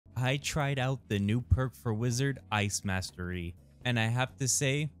I tried out the new perk for Wizard, Ice Mastery, and I have to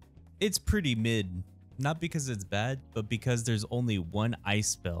say, it's pretty mid. Not because it's bad, but because there's only one ice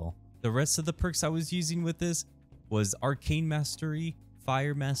spell. The rest of the perks I was using with this was Arcane Mastery,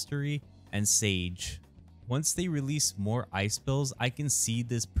 Fire Mastery, and Sage. Once they release more ice spells, I can see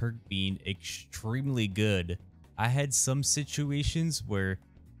this perk being extremely good. I had some situations where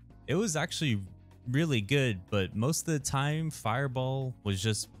it was actually really good, but most of the time Fireball was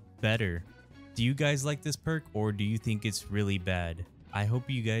just better. Do you guys like this perk, or do you think it's really bad? I hope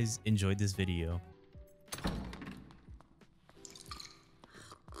you guys enjoyed this video.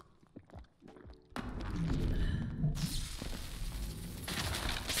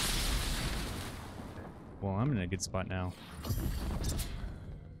 Well, I'm in a good spot now.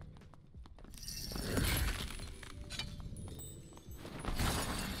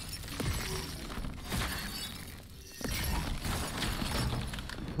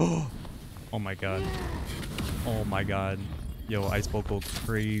 Oh my god. Oh my god. Yo, Ice Bolt go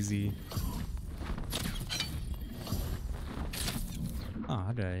crazy. Oh,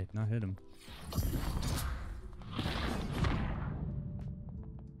 how did I not hit him?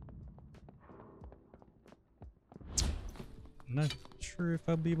 I'm not sure if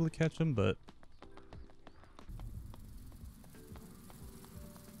I'll be able to catch him, but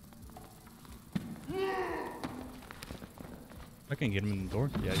I can get him in the door.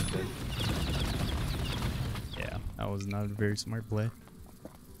 Yeah, he's dead. Yeah, that was not a very smart play.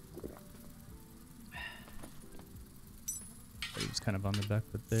 He was kind of on the back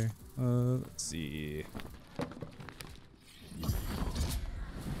foot there. Let's see.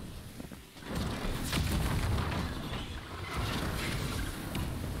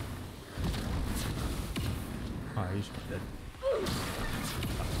 Oh, he's dead.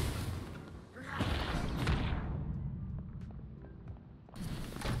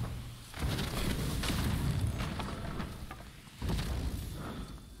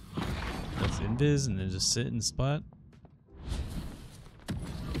 That's invis and then just sit in the spot.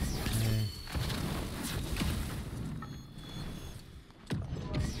 Okay.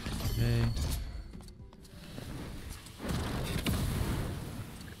 Okay.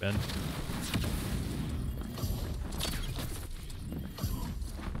 Bad.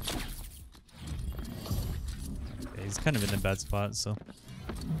 He's kind of in a bad spot, so.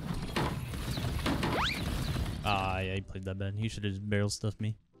 Ah, yeah, he played that bad. He should have barrel stuffed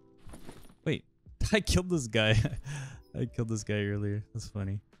me. Wait, I killed this guy. I killed this guy earlier. That's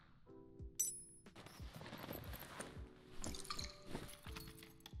funny.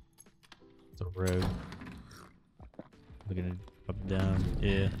 It's a rogue. We're gonna up down.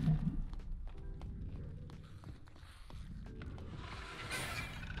 Yeah.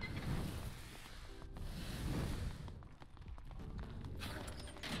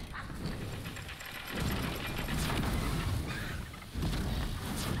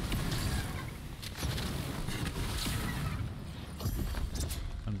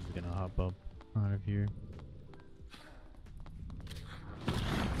 I'm just gonna hop up out of here.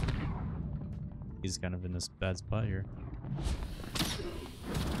 He's kind of in this bad spot here.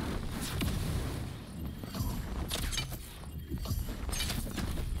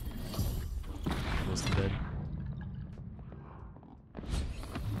 Close to dead.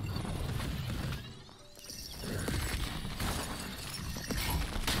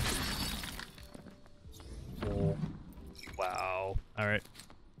 Oh. Wow. All right.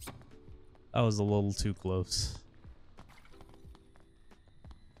 That was a little too close.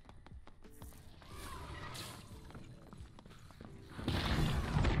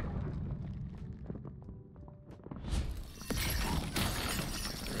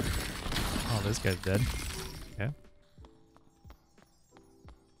 Oh, this guy's dead. Okay.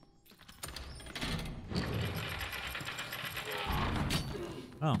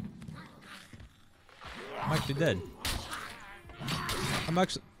 Oh. I'm actually dead. I'm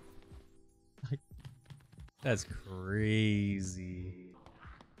actually... That's crazy.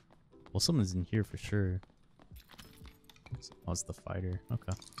 Well, someone's in here for sure. Oh, it's the fighter.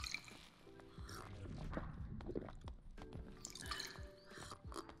 Okay.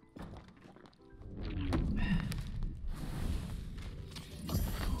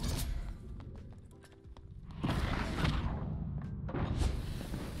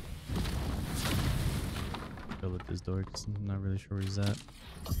 Fill up this door because I'm not really sure where he's at.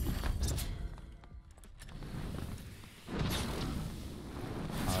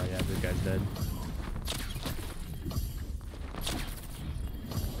 Oh yeah, this guy's dead.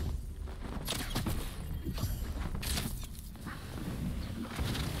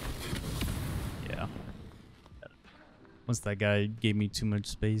 Once that guy gave me too much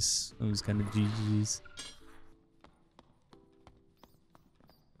space, it was kind of GG's.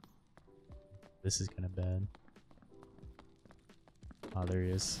 This is kind of bad. Oh, there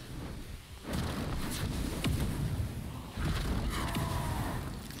he is.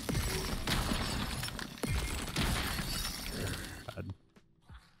 God.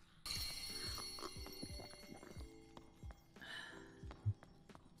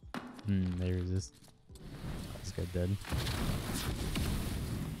 There he is. This guy dead.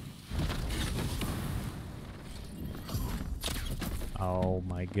 Oh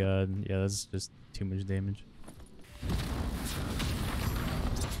my god. Yeah, that's just too much damage.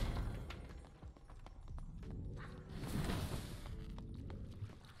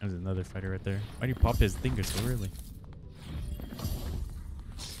 There's another fighter right there. Why do you pop his finger so early?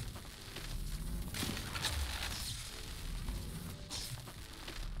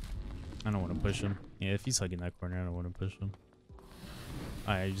 I don't want to push him. Yeah, if he's hugging that corner, I don't want to push him.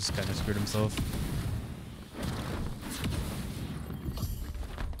 I just kind of screwed himself.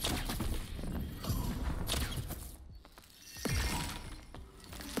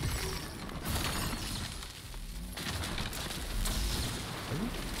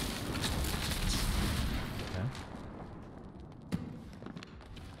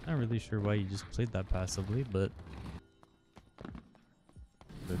 Not really sure why you just played that passively, but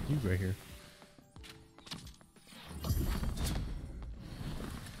the dude right here.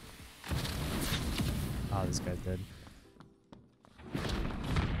 Ah, this guy's dead.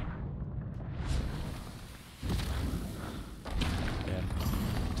 Damn.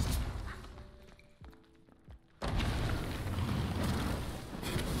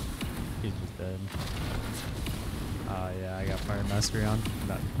 He's just dead. Yeah, I got Fire Mastery on.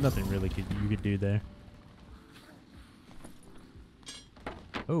 Nothing really you could do there.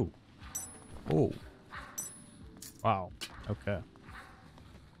 Oh. Oh. Wow. Okay.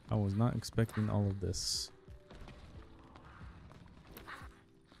 I was not expecting all of this.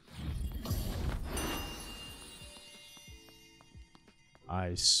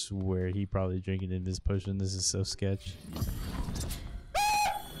 I swear he probably drinking in this potion. This is so sketch.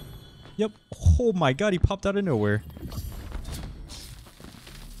 Yep. Oh my god, he popped out of nowhere.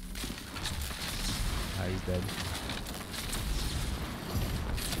 Ah, he's dead.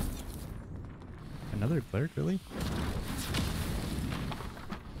 Another cleric, really?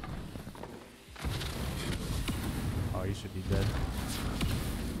 Oh, he should be dead.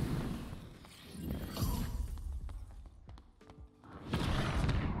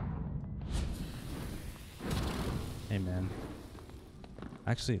 Hey, man.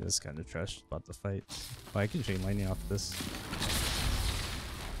 Actually, this kind of trash about the fight. Oh, I can chain lightning off this.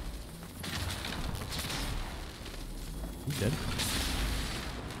 He's dead.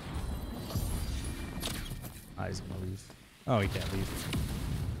 Ah, he's gonna leave. Oh, he can't leave.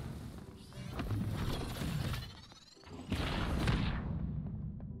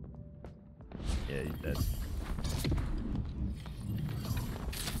 Yeah, he's dead.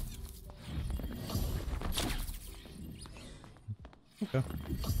 Okay.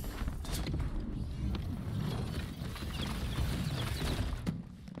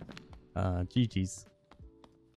 GG's.